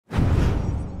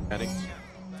Jennings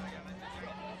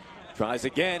tries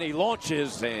again. He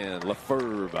launches, and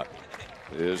Lefebvre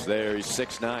is there. He's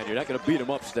 6'9". You're not going to beat him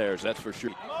upstairs, that's for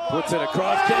sure. Puts it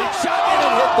across. Jennings shot in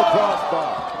and hit the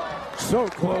crossbar. So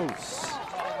close.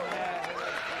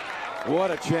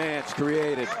 What a chance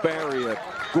created. Barry, a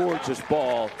gorgeous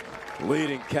ball,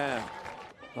 leading Cal.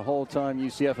 The whole time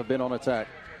UCF have been on attack.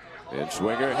 And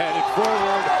Swinger headed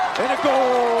forward, and a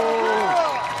goal!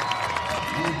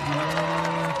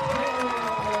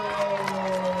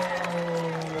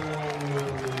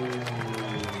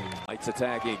 Lights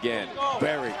attacking again.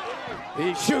 Barry,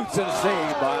 he shoots and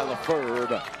saved by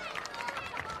Lefebvre.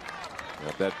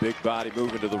 Got that big body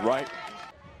moving to the right.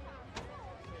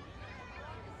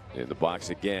 In the box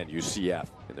again, UCF,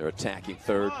 and they're attacking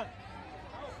third.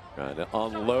 Trying to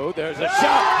unload. There's a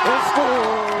shot and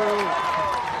score!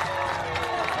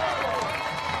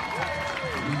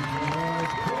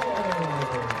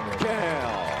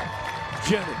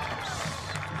 Jennings.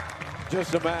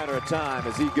 Just a matter of time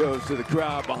as he goes to the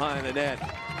crowd behind the net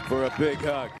for a big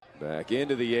hug. Back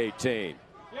into the 18.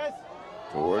 Yes.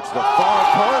 Towards the far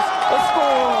post. A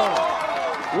score!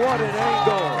 What an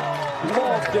angle.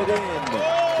 Lofted in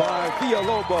by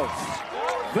Villalobos.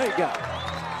 Vega.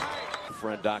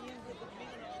 Frendock.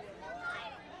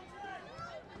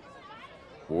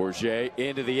 Bourget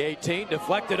into the 18.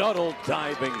 Deflected. Uddle.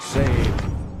 Diving save.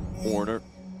 Warner.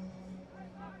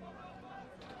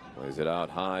 Plays it out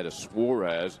high to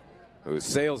Suarez, who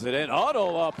sails it in.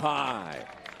 Uddle up high.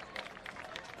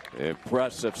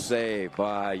 Impressive save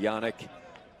by Yannick.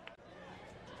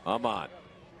 Amon.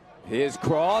 His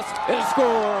cross and a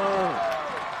score.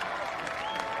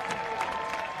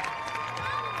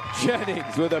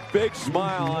 Jennings with a big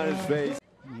smile on his face.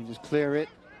 You just clear it.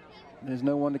 There's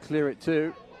no one to clear it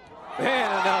to.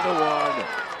 And another one.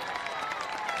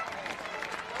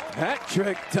 Hat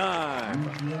trick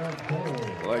time.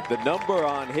 Like the number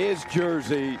on his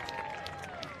jersey.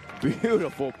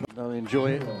 Beautiful. They'll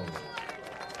enjoy it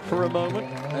for a moment,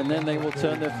 and then they will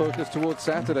turn their focus towards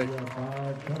Saturday.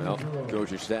 Well,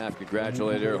 coaching staff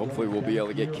congratulate her. Hopefully we'll be able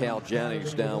to get Cal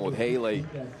Jennings down with Haley.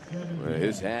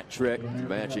 His hat trick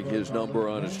matching his number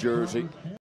on his jersey.